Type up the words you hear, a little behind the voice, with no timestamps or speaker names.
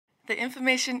The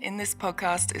information in this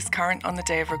podcast is current on the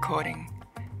day of recording.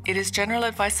 It is general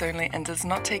advice only and does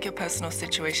not take your personal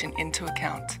situation into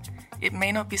account. It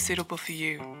may not be suitable for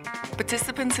you.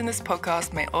 Participants in this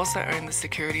podcast may also own the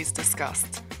securities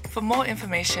discussed. For more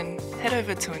information, head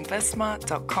over to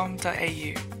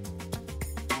investsmart.com.au.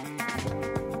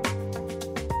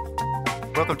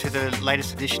 Welcome to the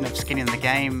latest edition of Skin in the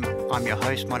Game. I'm your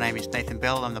host. My name is Nathan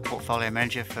Bell. I'm the Portfolio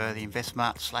Manager for the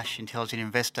InvestSmart / Intelligent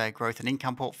Investor Growth and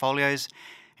Income Portfolios.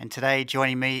 And today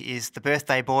joining me is the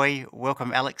birthday boy.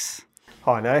 Welcome, Alex.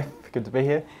 Hi, Nate. Good to be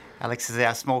here. Alex is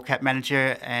our small cap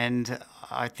manager, and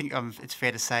I think it's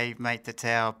fair to say, mate, that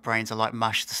our brains are like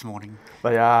mush this morning.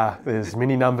 They are. There's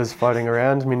many numbers floating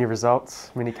around, many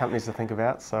results, many companies to think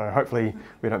about. So hopefully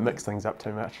we don't mix things up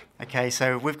too much. Okay,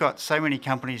 so we've got so many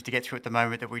companies to get through at the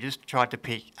moment that we just tried to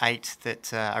pick 8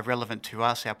 that are relevant to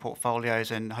us, our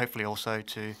portfolios, and hopefully also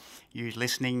to you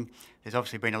listening. There's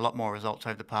obviously been a lot more results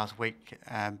over the past week,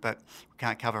 but we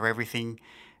can't cover everything.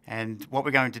 And what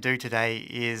we're going to do today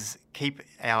is keep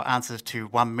our answers to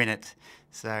 1 minute.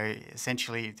 So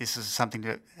essentially, this is something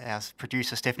that our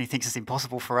producer Stephanie thinks is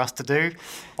impossible for us to do.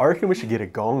 I reckon we should get a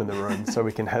gong in the room so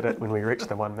we can hit it when we reach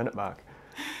the 1 minute mark.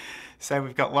 So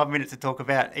we've got 1 minute to talk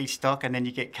about each stock and then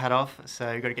you get cut off.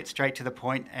 So you've got to get straight to the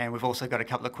point. And we've also got a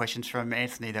couple of questions from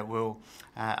Anthony that we'll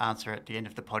answer at the end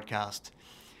of the podcast.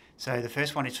 So the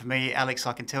first one is for me. Alex,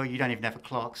 I can tell you don't even have a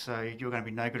clock, so you're going to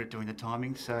be no good at doing the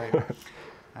timing. So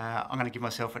I'm going to give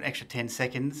myself an extra 10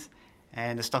 seconds.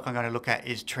 And the stock I'm going to look at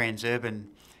is Transurban.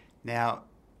 Now,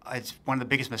 it's one of the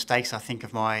biggest mistakes I think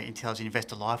of my intelligent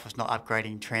investor life was not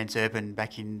upgrading Transurban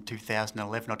back in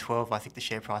 2011 or 12. I think the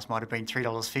share price might have been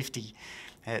 $3.50.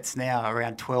 It's now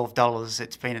around $12.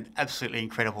 It's been an absolutely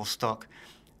incredible stock.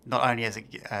 Not only has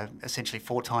it essentially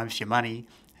 4 times your money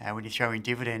when you throw in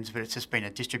dividends, but it's just been a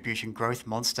distribution growth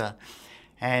monster.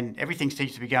 And everything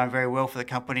seems to be going very well for the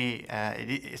company.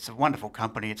 It's a wonderful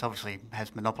company. It obviously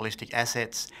has monopolistic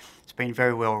assets. It's been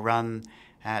very well run.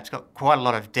 It's got quite a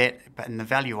lot of debt, and the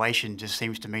valuation just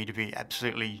seems to me to be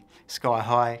absolutely sky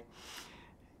high.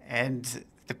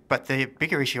 But the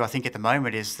bigger issue I think at the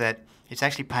moment is that it's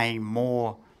actually paying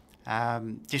more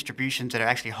distributions that are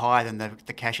actually higher than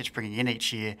the cash it's bringing in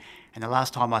each year. And the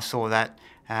last time I saw that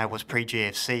was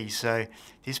pre-GFC. So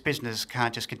this business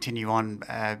can't just continue on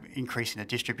increasing the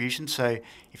distribution. So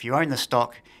if you own the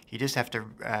stock, you just have to,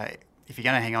 if you're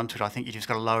going to hang on to it, I think you just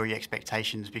got to lower your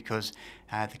expectations because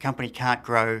the company can't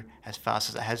grow as fast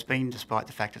as it has been, despite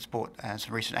the fact it's bought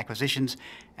some recent acquisitions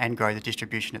and grow the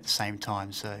distribution at the same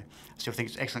time. So I still think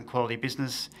it's excellent quality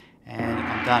business. And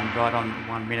I'm done right on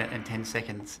 1 minute and 10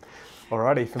 seconds.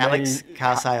 Alrighty, for Alex, me,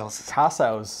 Carsales.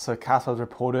 Carsales. So Carsales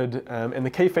reported, and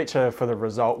the key feature for the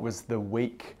result was the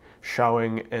weak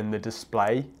showing in the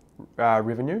display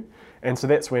revenue. And so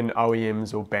that's when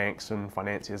OEMs or banks and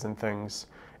financiers and things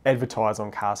advertise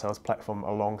on Carsales platform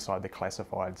alongside the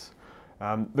classifieds.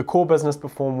 The core business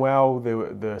performed well.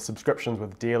 The subscriptions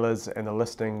with dealers and the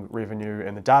listing revenue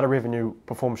and the data revenue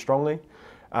performed strongly.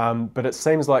 But it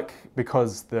seems like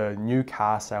because the new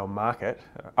car sale market,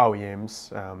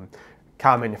 OEMs,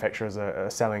 car manufacturers are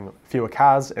selling fewer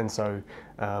cars, and so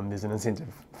there's an incentive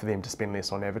for them to spend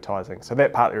less on advertising. So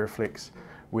that partly reflects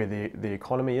where the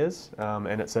economy is,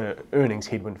 and it's an earnings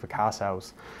headwind for car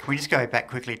sales. Can we just go back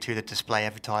quickly to the display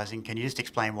advertising? Can you just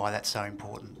explain why that's so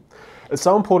important? It's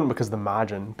so important because of the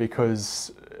margin,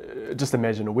 because just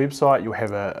imagine a website, you'll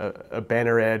have a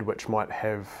banner ad which might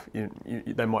have,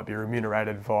 they might be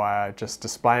remunerated via just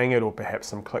displaying it or perhaps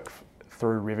some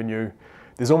click-through revenue.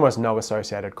 There's almost no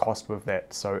associated cost with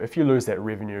that. So if you lose that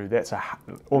revenue, that's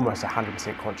almost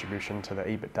 100% contribution to the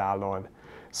EBITDA line.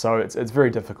 So it's very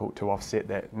difficult to offset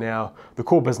that. Now, the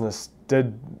core business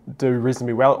did do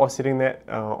reasonably well at offsetting that.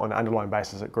 On an underlying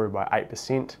basis, it grew by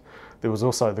 8%. There was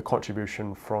also the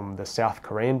contribution from the South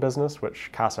Korean business, which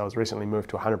Carsales recently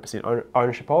moved to 100%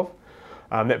 ownership of.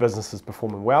 That business is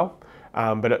performing well,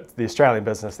 but it's the Australian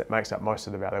business that makes up most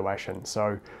of the valuation.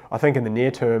 So I think in the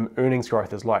near term, earnings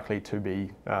growth is likely to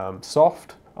be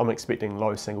soft. I'm expecting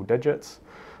low single digits.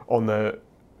 On the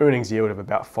earnings yield of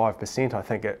about 5%, I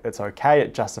think it's okay.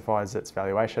 It justifies its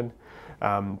valuation,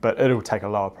 but it'll take a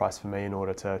lower price for me in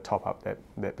order to top up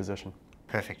that position.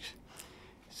 Perfect.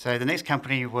 So the next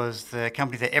company was the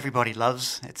company that everybody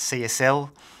loves. It's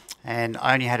CSL. And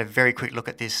I only had a very quick look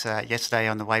at this yesterday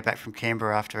on the way back from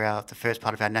Canberra after the first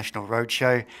part of our national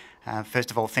roadshow.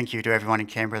 First of all, thank you to everyone in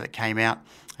Canberra that came out.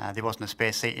 There wasn't a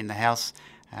spare seat in the house.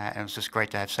 And it was just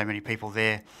great to have so many people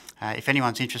there. If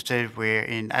anyone's interested, we're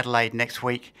in Adelaide next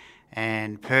week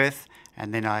and Perth.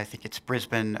 And then I think it's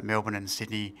Brisbane, Melbourne and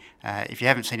Sydney. If you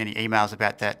haven't seen any emails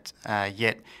about that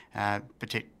yet,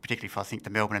 particularly for I think the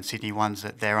Melbourne and Sydney ones,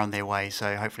 that they're on their way,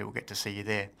 so hopefully we'll get to see you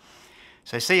there.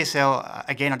 So CSL,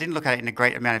 again, I didn't look at it in a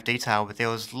great amount of detail, but there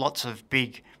was lots of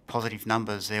big positive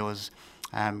numbers. There was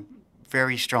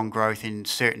very strong growth in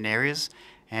certain areas,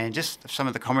 and just some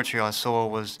of the commentary I saw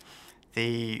was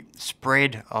the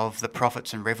spread of the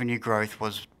profits and revenue growth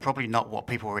was probably not what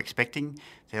people were expecting.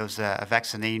 There was the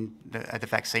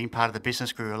vaccine part of the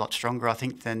business grew a lot stronger, I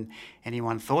think, than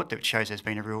anyone thought. That shows there's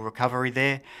been a real recovery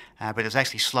there, but there's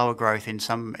actually slower growth in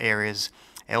some areas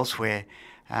elsewhere.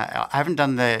 I haven't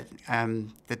done the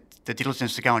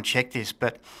diligence to go and check this,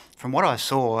 but from what I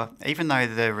saw, even though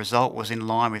the result was in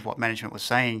line with what management was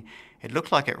saying, it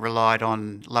looked like it relied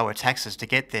on lower taxes to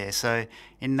get there. So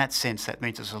in that sense, that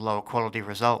means it's a lower quality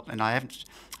result. And I haven't,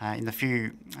 in the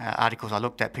few articles I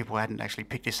looked at, people hadn't actually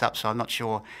picked this up, so I'm not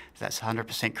sure if that's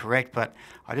 100% correct. But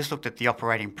I just looked at the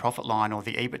operating profit line, or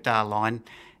the EBITDA line,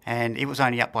 and it was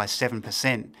only up by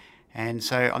 7%. And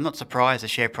so I'm not surprised the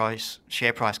share price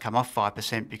come off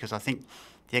 5%, because I think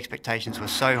the expectations were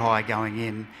so high going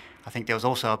in. I think there was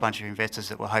also a bunch of investors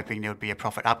that were hoping there would be a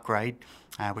profit upgrade,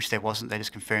 which there wasn't. They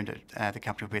just confirmed that the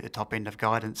company would be at the top end of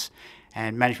guidance.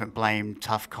 And management blamed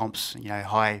tough comps,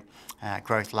 high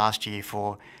growth last year,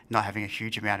 for not having a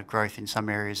huge amount of growth in some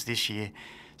areas this year.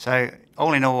 So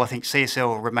all in all, I think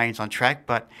CSL remains on track,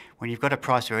 but when you've got a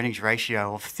price to earnings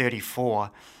ratio of 34,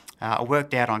 I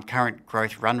worked out on current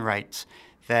growth run rates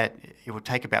that it would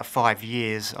take about 5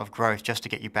 years of growth just to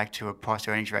get you back to a price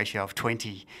to earnings ratio of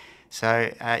 20.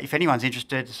 So if anyone's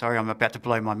interested, sorry, I'm about to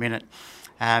blow my minute,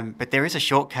 but there is a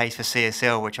short case for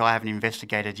CSL, which I haven't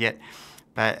investigated yet,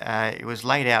 but it was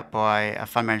laid out by a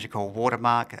fund manager called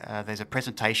Watermark. There's a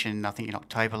presentation, I think in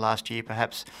October last year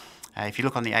perhaps. If you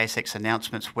look on the ASX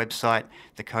announcements website,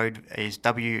 the code is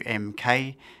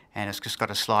WMK, and it's just got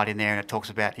a slide in there, and it talks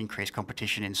about increased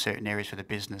competition in certain areas for the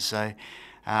business. So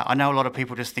I know a lot of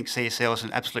people just think CSL is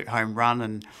an absolute home run,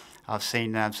 and I've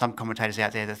seen some commentators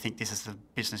out there that think this is the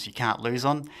business you can't lose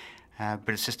on. But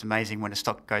it's just amazing when a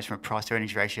stock goes from a price to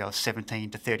earnings ratio of 17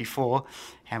 to 34,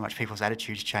 how much people's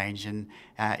attitudes change. And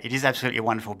it is absolutely a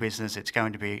wonderful business. It's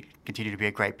going to continue to be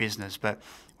a great business. But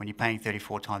when you're paying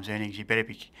 34 times earnings, you better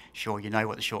be sure you know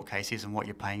what the short case is and what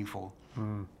you're paying for.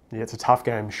 Yeah, it's a tough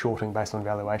game shorting based on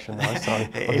valuation though, so I'll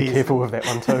be careful with that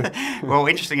one too. Well,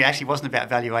 interestingly, it actually wasn't about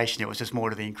valuation. It was just more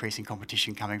to the increasing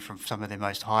competition coming from some of their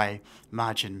most high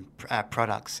margin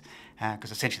products,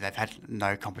 because essentially they've had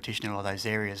no competition in all those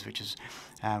areas, which is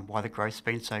why the growth's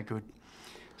been so good.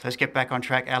 So let's get back on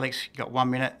track. Alex, you've got 1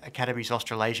 minute, Academies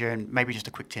Australasia, and maybe just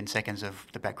a quick 10 seconds of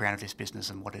the background of this business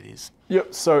and what it is.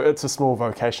 Yep, so it's a small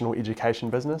vocational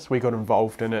education business. We got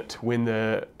involved in it when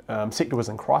the sector was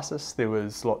in crisis. There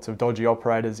was lots of dodgy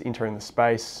operators entering the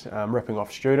space, ripping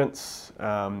off students,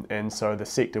 and so the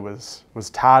sector was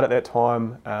tarred at that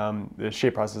time. The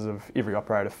share prices of every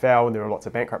operator fell, and there were lots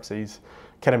of bankruptcies.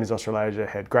 Academies Australasia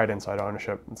had great inside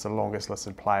ownership. It's the longest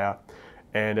listed player,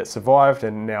 and it survived,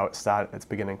 and now it's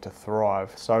beginning to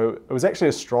thrive. So it was actually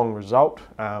a strong result.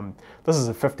 This is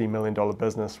a $50 million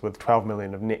business with 12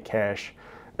 million of net cash.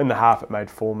 In the half, it made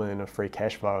 4 million of free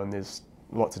cash flow, and there's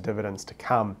lots of dividends to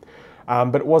come.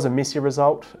 But it was a messy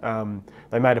result.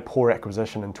 They made a poor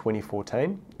acquisition in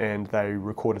 2014, and they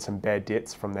recorded some bad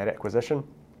debts from that acquisition.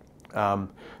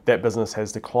 That business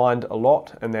has declined a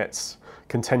lot, and that's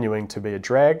continuing to be a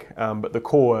drag, but the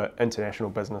core international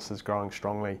business is growing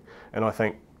strongly, and I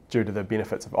think due to the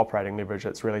benefits of operating leverage,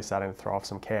 it's really starting to throw off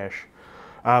some cash.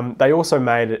 They also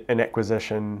made an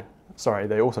acquisition,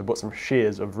 they also bought some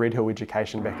shares of Red Hill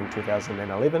Education back in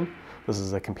 2011. This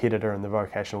is a competitor in the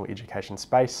vocational education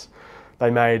space. They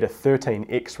made a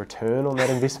 13x return on that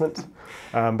investment,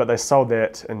 but they sold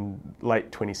that in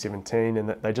late 2017, and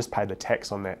they just paid the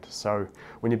tax on that. So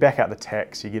when you back out the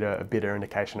tax, you get a better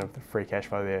indication of the free cash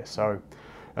flow there. So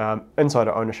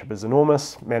insider ownership is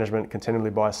enormous. Management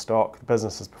continually buys stock. The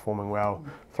business is performing well,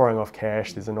 throwing off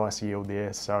cash. There's a nice yield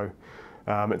there. So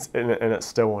it's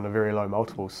still on a very low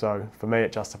multiple. So for me,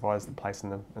 it justifies the place in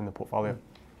the portfolio.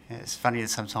 It's funny that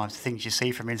sometimes the things you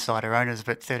see from insider owners,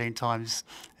 but 13 times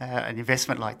an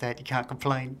investment like that, you can't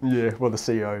complain. Yeah, well, the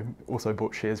CEO also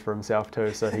bought shares for himself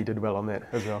too, so he did well on that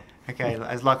as well. Okay,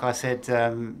 as like I said,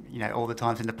 all the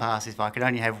times in the past, if I could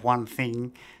only have one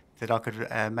thing that I could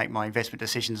make my investment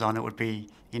decisions on, it would be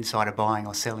insider buying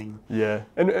or selling. Yeah,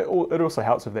 and it also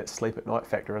helps with that sleep at night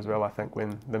factor as well, I think,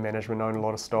 when the management own a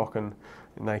lot of stock and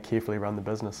they carefully run the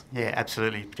business. Yeah,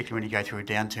 absolutely. Particularly when you go through a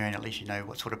downturn, at least you know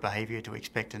what sort of behaviour to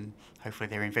expect, and hopefully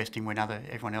they're investing when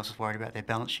everyone else is worried about their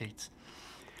balance sheets.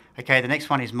 Okay, the next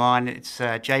one is mine. It's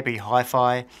JB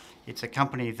Hi-Fi. It's a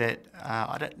company that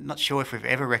I'm not sure if we've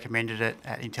ever recommended it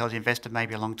at Intelligent Investor,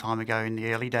 maybe a long time ago in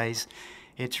the early days.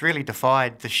 It's really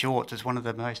defied the shorts as one of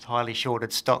the most highly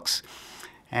shorted stocks,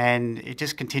 and it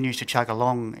just continues to chug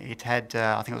along. It had,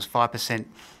 I think it was 5%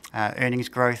 earnings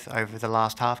growth over the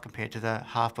last half compared to the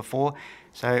half before.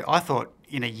 So I thought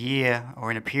in a year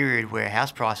or in a period where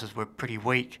house prices were pretty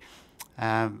weak,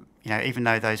 even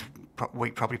though those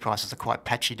weak property prices are quite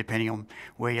patchy depending on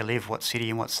where you live, what city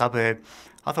and what suburb,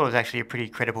 I thought it was actually a pretty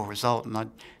credible result, and I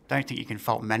don't think you can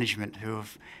fault management who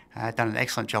have done an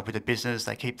excellent job with the business.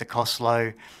 They keep the costs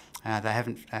low. They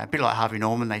haven't, a bit like Harvey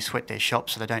Norman, they sweat their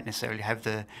shops, so they don't necessarily have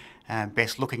the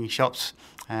best looking shops.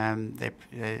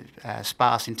 They're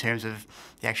sparse in terms of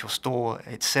the actual store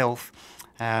itself,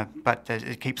 but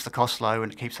it keeps the costs low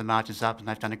and it keeps the margins up, and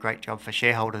they've done a great job for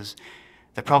shareholders.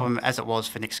 The problem, as it was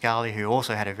for Nick Scali, who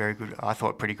also had a very good, I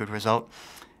thought, pretty good result,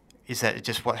 is that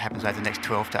just what happens over the next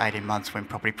 12 to 18 months when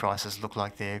property prices look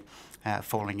like they're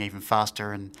falling even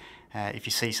faster. And if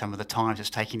you see some of the times it's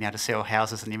taking now to sell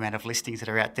houses and the amount of listings that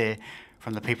are out there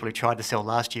from the people who tried to sell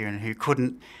last year and who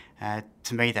couldn't,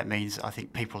 to me that means I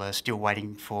think people are still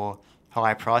waiting for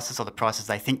higher prices or the prices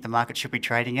they think the market should be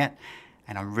trading at.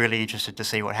 And I'm really interested to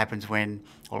see what happens when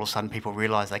all of a sudden people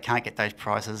realise they can't get those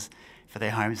prices for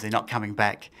their homes, they're not coming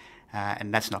back,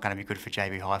 and that's not going to be good for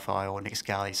JB Hi-Fi or Nick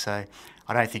Scali. So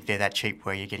I don't think they're that cheap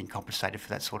where you're getting compensated for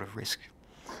that sort of risk.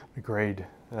 Agreed.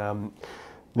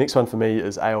 Next one for me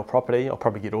is AL Property. I'll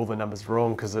probably get all the numbers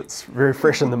wrong because it's very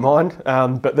fresh in the mind,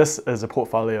 but this is a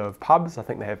portfolio of pubs. I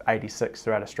think they have 86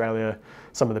 throughout Australia,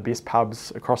 some of the best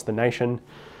pubs across the nation.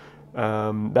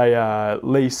 They are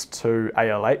leased to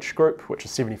ALH Group, which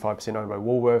is 75% owned by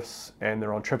Woolworths, and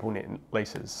they're on triple net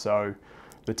leases. So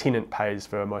the tenant pays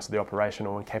for most of the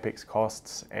operational and capex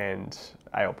costs, and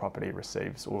AL Property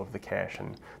receives all of the cash,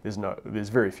 and there's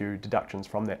very few deductions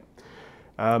from that.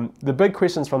 The big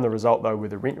questions from the result though were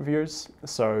the rent reviews.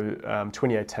 So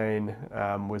 2018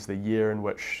 was the year in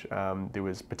which there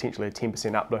was potentially a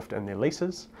 10% uplift in their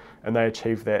leases, and they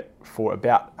achieved that for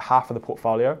about half of the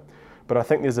portfolio. But I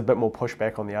think there's a bit more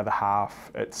pushback on the other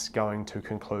half. It's going to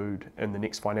conclude in the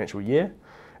next financial year,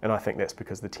 and I think that's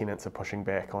because the tenants are pushing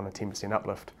back on a 10%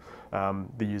 uplift.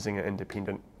 They're using an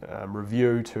independent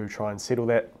review to try and settle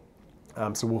that,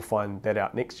 so we'll find that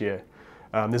out next year.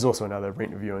 There's also another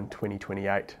rent review in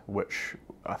 2028, which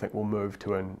I think will move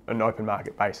to an open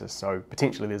market basis, so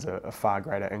potentially there's a far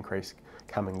greater increase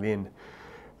coming then.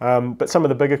 But some of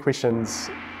the bigger questions,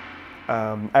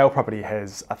 AL Property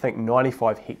has, I think,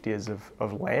 95 hectares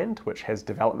of land which has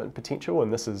development potential,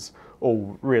 and this is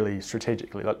all really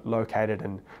strategically located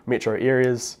in metro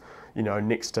areas,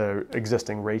 next to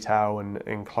existing retail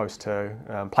and close to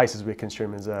places where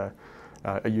consumers are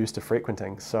used to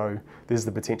frequenting. So there's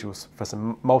the potential for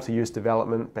some multi-use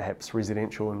development, perhaps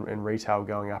residential and retail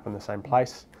going up in the same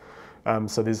place.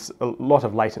 So there's a lot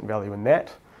of latent value in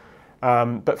that.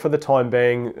 But for the time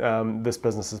being, this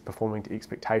business is performing to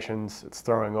expectations. It's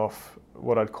throwing off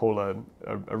what I'd call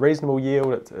a reasonable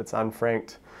yield. It's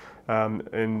unfranked,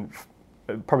 and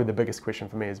probably the biggest question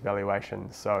for me is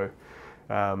valuation. So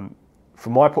for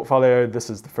my portfolio, this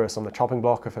is the first on the chopping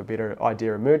block. If a better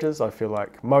idea emerges, I feel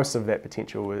like most of that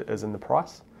potential is in the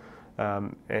price,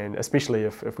 and especially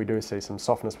if we do see some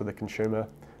softness with the consumer.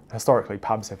 Historically,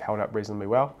 pubs have held up reasonably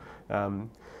well.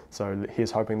 So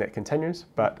here's hoping that continues,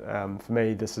 but for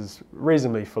me this is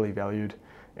reasonably fully valued,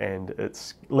 and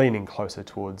it's leaning closer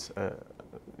towards a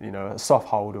soft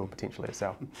hold or potentially a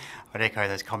sell. I'd echo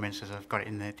those comments as I've got it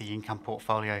in the income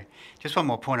portfolio. Just one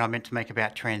more point I meant to make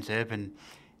about Transurban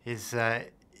is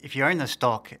if you own the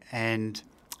stock and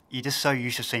you're just so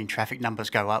used to seeing traffic numbers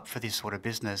go up for this sort of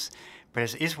business, but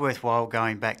it is worthwhile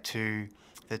going back to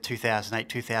the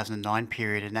 2008-2009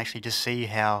 period and actually just see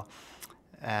how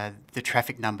the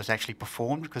traffic numbers actually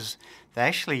performed, because they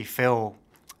actually fell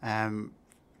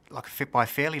by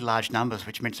fairly large numbers,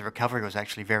 which means the recovery was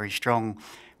actually very strong.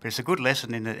 But it's a good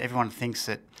lesson in that everyone thinks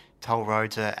that toll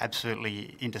roads are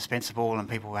absolutely indispensable and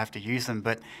people have to use them.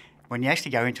 But when you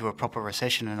actually go into a proper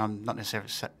recession, and I'm not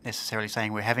necessarily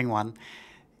saying we're having one,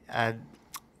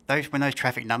 when those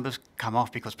traffic numbers come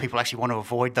off because people actually want to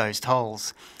avoid those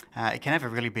tolls, it can have a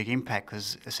really big impact,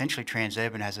 because essentially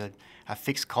Transurban has a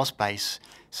fixed cost base,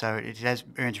 so it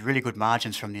earns really good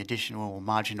margins from the additional or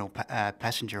marginal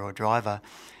passenger or driver.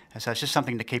 And so it's just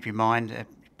something to keep in mind,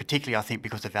 particularly I think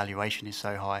because the valuation is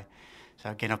so high. So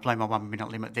again, I've blown my 1 minute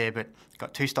limit there, but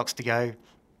got 2 stocks to go.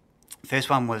 First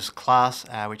one was Class,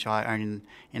 which I own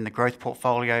in the growth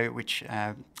portfolio, which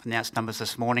announced numbers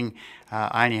this morning.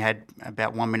 I only had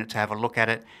about 1 minute to have a look at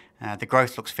it. The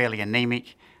growth looks fairly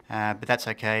anemic. but that's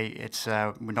okay. It's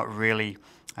we're not really.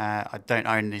 I don't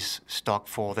own this stock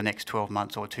for the next 12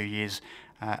 months or 2 years.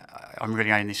 I'm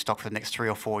really owning this stock for the next 3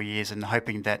 or 4 years and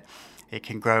hoping that it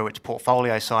can grow its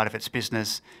portfolio side of its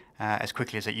business as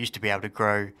quickly as it used to be able to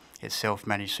grow its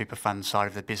self-managed super fund side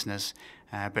of the business.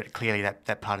 But clearly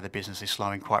that part of the business is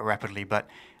slowing quite rapidly. But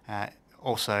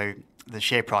also the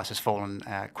share price has fallen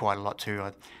quite a lot too.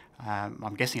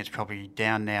 I'm guessing it's probably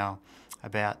down now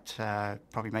about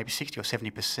probably maybe 60 or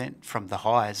 70% from the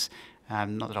highs.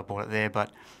 Not that I bought it there,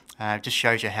 but it just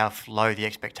shows you how low the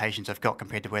expectations have got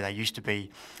compared to where they used to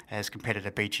be as competitor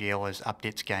BGL has upped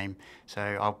its game. So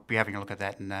I'll be having a look at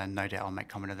that, and no doubt I'll make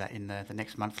comment of that in the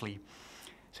next monthly.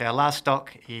 So our last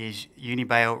stock is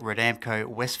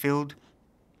Unibail-Rodamco-Westfield.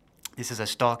 This is a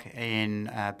stock in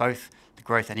both the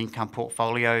growth and income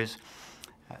portfolios.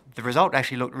 The result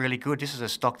actually looked really good. This is a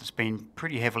stock that's been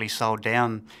pretty heavily sold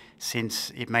down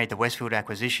since it made the Westfield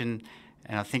acquisition.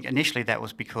 And I think initially that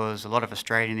was because a lot of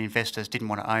Australian investors didn't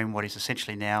want to own what is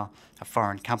essentially now a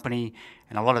foreign company,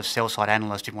 and a lot of sell-side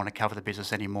analysts didn't want to cover the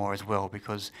business anymore as well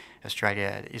because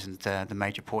Australia isn't the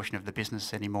major portion of the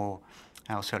business anymore,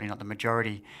 or certainly not the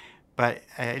majority. But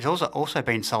it's also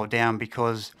been sold down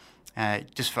because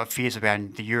just for fears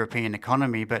about the European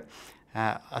economy. But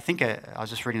I think I was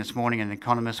just reading this morning an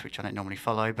economist, which I don't normally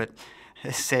follow, but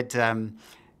said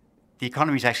the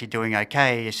economy is actually doing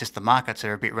okay. It's just the markets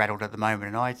are a bit rattled at the moment,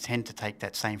 and I tend to take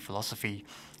that same philosophy.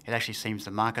 It actually seems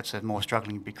the markets are more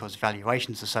struggling because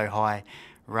valuations are so high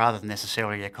rather than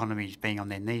necessarily economies being on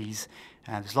their knees.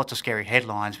 There's lots of scary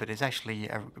headlines, but there's actually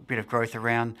a bit of growth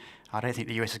around. I don't think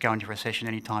the US is going into recession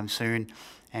anytime soon.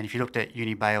 And if you looked at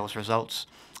Unibail's results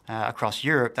across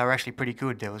Europe, they were actually pretty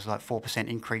good. There was like 4%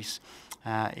 increase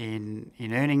in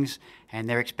earnings, and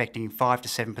they're expecting 5 to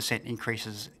 7%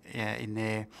 increases in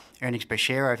their earnings per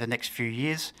share over the next few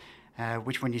years,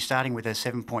 which when you're starting with a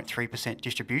 7.3%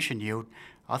 distribution yield,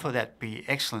 I thought that'd be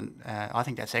excellent. I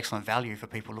think that's excellent value for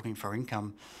people looking for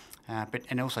income,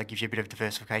 and also gives you a bit of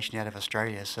diversification out of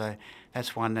Australia. So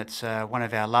that's one that's one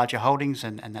of our larger holdings,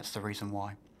 and that's the reason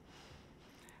why.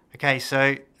 Okay,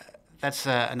 so that's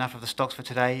enough of the stocks for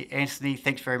today. Anthony,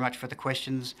 thanks very much for the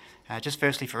questions. Just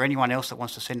firstly, for anyone else that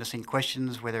wants to send us in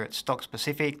questions, whether it's stock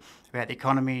specific, about the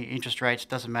economy, interest rates,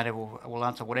 doesn't matter, we'll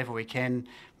answer whatever we can.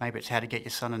 Maybe it's how to get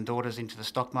your son and daughters into the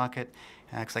stock market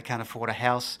because they can't afford a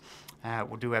house.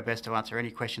 We'll do our best to answer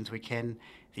any questions we can.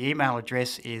 The email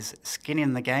address is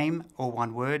skininthegame, all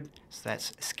one word. So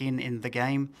that's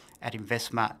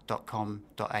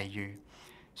skininthegame@investmart.com.au.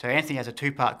 So Anthony has a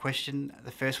two-part question.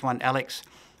 The first one, Alex,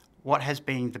 what has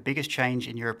been the biggest change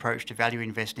in your approach to value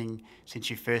investing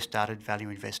since you first started value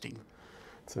investing?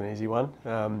 It's an easy one.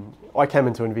 I came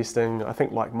into investing, I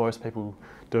think like most people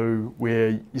do,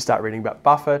 where you start reading about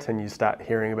Buffett and you start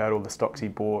hearing about all the stocks he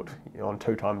bought on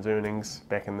 2 times earnings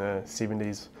back in the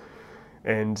 70s.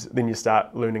 And then you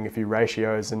start learning a few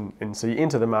ratios, and so you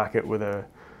enter the market with a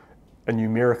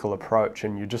numerical approach,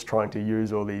 and you're just trying to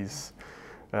use all these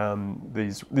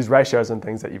ratios and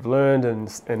things that you've learned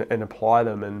and apply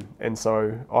them. And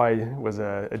so I was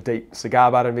a deep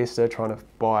cigar butt investor trying to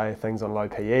buy things on low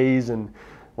PEs and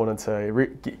wanted to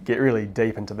get really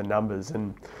deep into the numbers.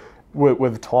 And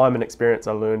with time and experience,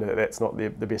 I learned that that's not the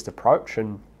best approach.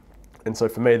 And so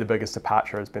for me, the biggest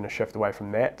departure has been a shift away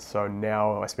from that. So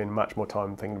now I spend much more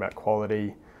time thinking about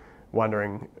quality,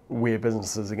 wondering where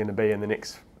businesses are going to be in the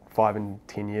next 5 and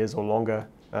 10 years or longer,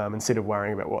 instead of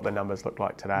worrying about what the numbers look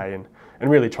like today, and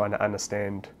really trying to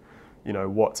understand,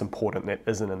 what's important that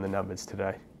isn't in the numbers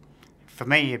today. For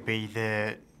me, it'd be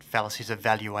the fallacies of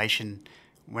valuation.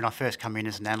 When I first come in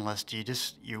as an analyst,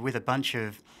 you're with a bunch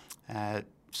of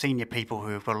senior people who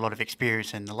have got a lot of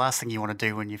experience, and the last thing you want to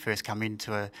do when you first come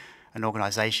into an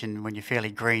organisation when you're fairly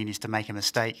green is to make a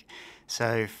mistake.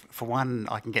 So for one,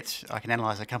 I can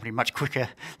analyse a company much quicker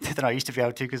than I used to be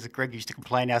able to, because Greg used to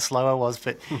complain how slow I was,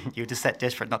 but you were just that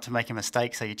desperate not to make a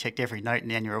mistake, so you checked every note in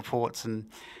the annual reports and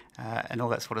all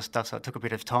that sort of stuff, so it took a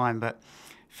bit of time. But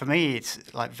for me, it's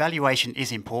like valuation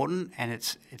is important, and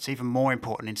it's even more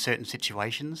important in certain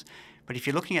situations. But if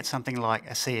you're looking at something like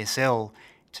a CSL,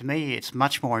 to me, it's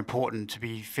much more important to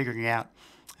be figuring out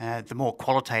the more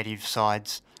qualitative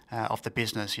sides of the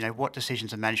business. What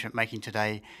decisions are management making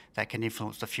today that can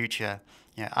influence the future?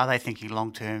 Are they thinking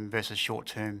long term versus short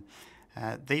term?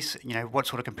 What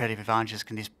sort of competitive advantages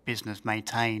can this business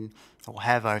maintain or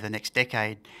have over the next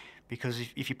decade? Because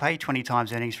if you pay 20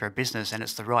 times earnings for a business and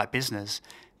it's the right business,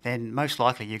 then most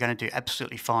likely you're going to do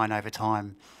absolutely fine over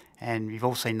time. And you've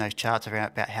all seen those charts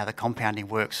about how the compounding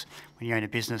works when you own a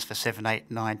business for 7, 8,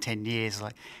 9, 10 years.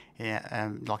 Like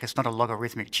it's not a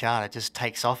logarithmic chart. It just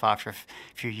takes off after a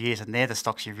few years, and they're the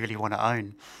stocks you really want to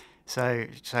own. So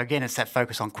again, it's that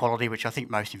focus on quality, which I think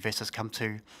most investors come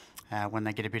to when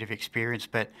they get a bit of experience.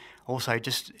 But also,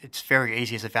 it's very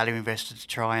easy as a value investor to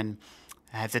try and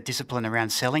have the discipline around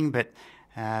selling. But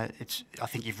I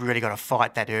think you've really got to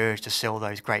fight that urge to sell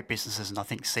those great businesses. And I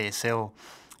think CSL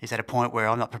is at a point where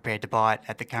I'm not prepared to buy it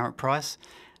at the current price.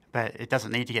 But it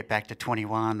doesn't need to get back to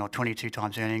 21 or 22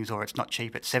 times earnings, or it's not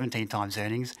cheap at 17 times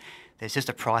earnings. There's just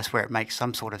a price where it makes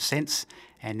some sort of sense,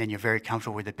 and then you're very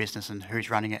comfortable with the business and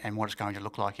who's running it and what it's going to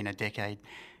look like in a decade.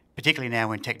 Particularly now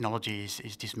when technology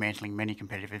is dismantling many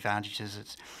competitive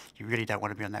advantages, you really don't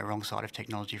want to be on that wrong side of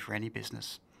technology for any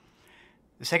business.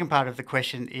 The second part of the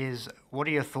question is, what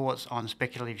are your thoughts on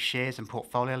speculative shares and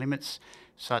portfolio limits,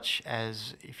 such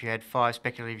as if you had 5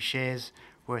 speculative shares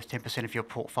worth 10% of your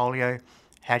portfolio,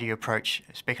 how do you approach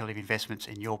speculative investments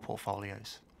in your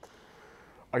portfolios?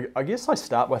 I guess I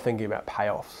start by thinking about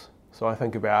payoffs. So I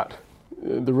think about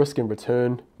the risk and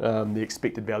return, the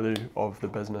expected value of the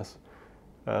business.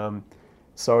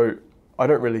 So I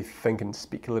don't really think in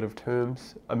speculative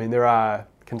terms. I mean, there are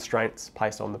constraints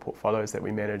placed on the portfolios that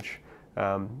we manage,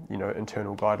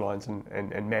 internal guidelines and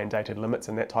mandated limits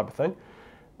and that type of thing.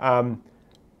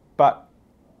 But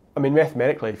I mean,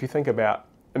 mathematically, if you think about,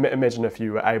 imagine if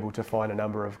you were able to find a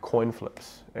number of coin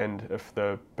flips, and if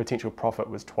the potential profit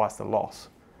was twice the loss,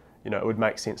 it would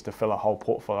make sense to fill a whole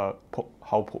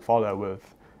portfolio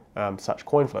with such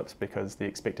coin flips, because the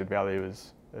expected value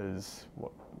is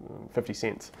what, 50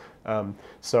 cents. I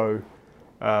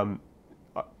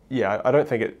don't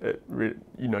think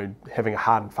having a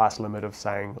hard and fast limit of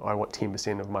saying I want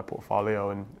 10% of my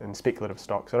portfolio in speculative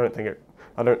stocks, I don't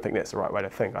think that's the right way to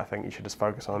think. I think you should just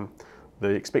focus on the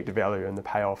expected value and the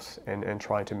payoffs and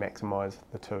trying to maximise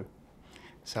the two.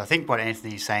 So I think what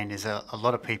Anthony is saying is a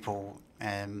lot of people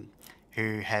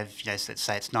who have, let's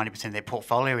say it's 90% of their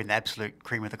portfolio in the absolute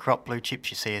cream of the crop, blue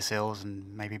chips, your CSLs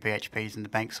and maybe BHPs and the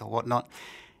banks or whatnot.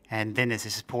 And then there's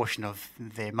this portion of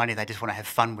their money they just want to have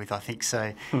fun with, I think.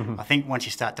 So I think once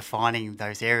you start defining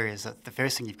those areas, the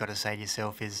first thing you've got to say to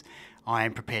yourself is, I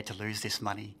am prepared to lose this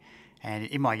money. And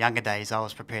in my younger days, I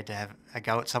was prepared to have a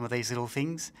go at some of these little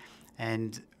things.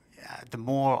 And the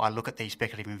more I look at these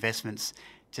speculative investments,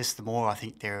 just the more I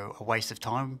think they're a waste of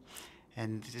time.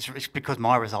 And it's because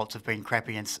my results have been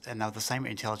crappy, and they're the same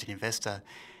at Intelligent Investor.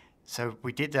 So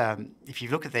we did, if you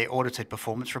look at their audited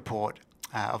performance report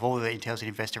of all the Intelligent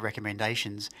Investor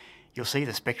recommendations, you'll see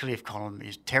the speculative column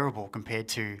is terrible compared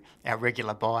to our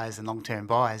regular buyers and long-term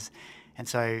buyers. And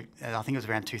so I think it was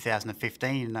around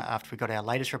 2015, after we got our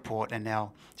latest report and our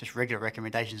just regular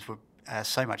recommendations were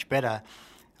so much better,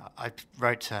 I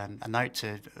wrote a note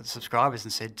to subscribers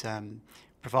and said,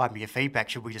 provide me your feedback.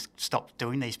 Should we just stop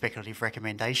doing these speculative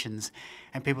recommendations?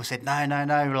 And people said, no.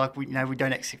 Like we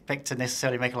don't expect to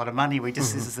necessarily make a lot of money. We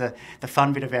just this is the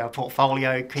fun bit of our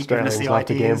portfolio. Keep giving us the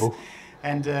ideas.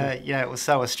 And it was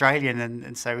so Australian,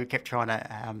 and so we kept trying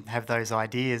to have those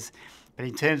ideas. But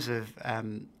in terms of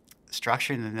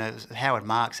structuring, and Howard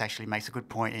Marks actually makes a good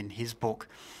point in his book,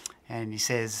 and he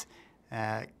says,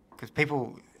 because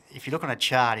people, if you look on a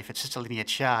chart, if it's just a linear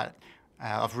chart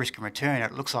of risk and return,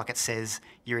 it looks like it says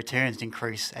your returns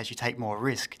increase as you take more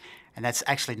risk. And that's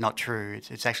actually not true.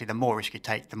 It's actually the more risk you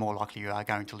take, the more likely you are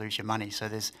going to lose your money. So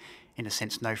there's, in a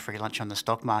sense, no free lunch on the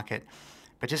stock market.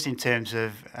 But just in terms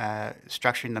of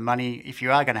structuring the money, if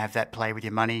you are going to have that play with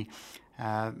your money,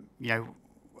 a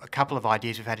couple of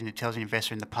ideas we've had in Intelligent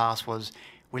Investor in the past was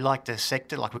we liked a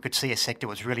sector, like we could see a sector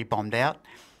was really bombed out,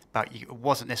 but it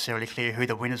wasn't necessarily clear who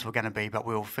the winners were going to be, but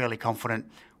we were fairly confident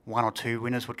one or two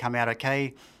winners would come out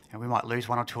okay, and we might lose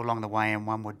one or two along the way, and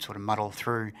one would sort of muddle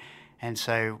through. And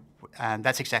so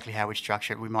that's exactly how we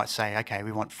structure it. We might say, okay,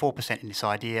 we want 4% in this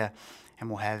idea, and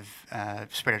we'll have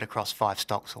spread it across 5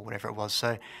 stocks or whatever it was.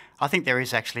 So I think there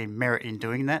is actually merit in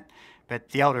doing that. But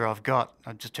the older I've got,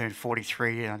 I've just turned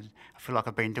 43, and I feel like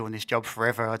I've been doing this job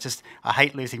forever. I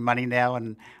hate losing money now,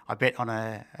 and I bet on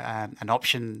an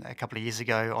option a couple of years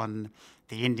ago on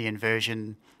the Indian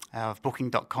version of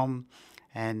Booking.com,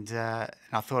 and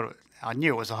I thought, I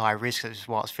knew it was a high risk, which is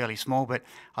why it's fairly small, but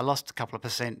I lost a couple of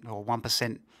percent or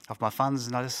 1% of my funds,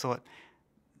 and I just thought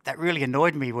that really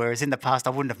annoyed me, whereas in the past I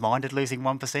wouldn't have minded losing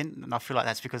 1%, and I feel like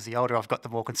that's because the older I've got, the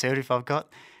more conservative I've got.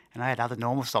 And I had other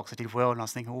normal stocks that did well, and I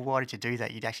was thinking, well, why did you do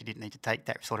that? You actually didn't need to take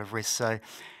that sort of risk. So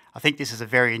I think this is a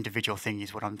very individual thing,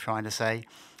 is what I'm trying to say.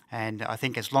 And I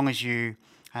think as long as you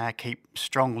keep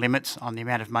strong limits on the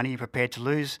amount of money you're prepared to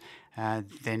lose,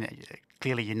 then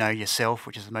clearly you know yourself,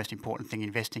 which is the most important thing in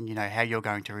investing. You know how you're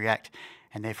going to react,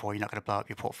 and therefore you're not going to blow up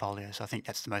your portfolio. So I think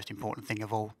that's the most important thing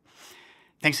of all.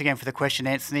 Thanks again for the question,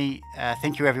 Anthony.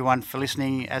 Thank you, everyone, for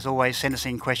listening. As always, send us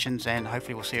in questions, and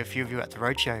hopefully we'll see a few of you at the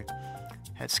roadshow.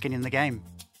 at Skin in the Game.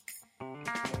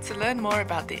 To learn more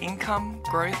about the income,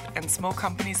 growth and small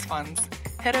companies funds,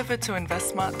 head over to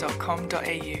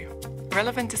investsmart.com.au.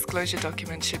 Relevant disclosure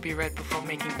documents should be read before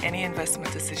making any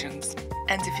investment decisions.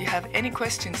 And if you have any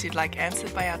questions you'd like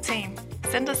answered by our team,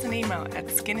 send us an email at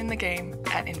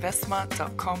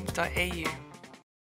skininthegame@investsmart.com.au.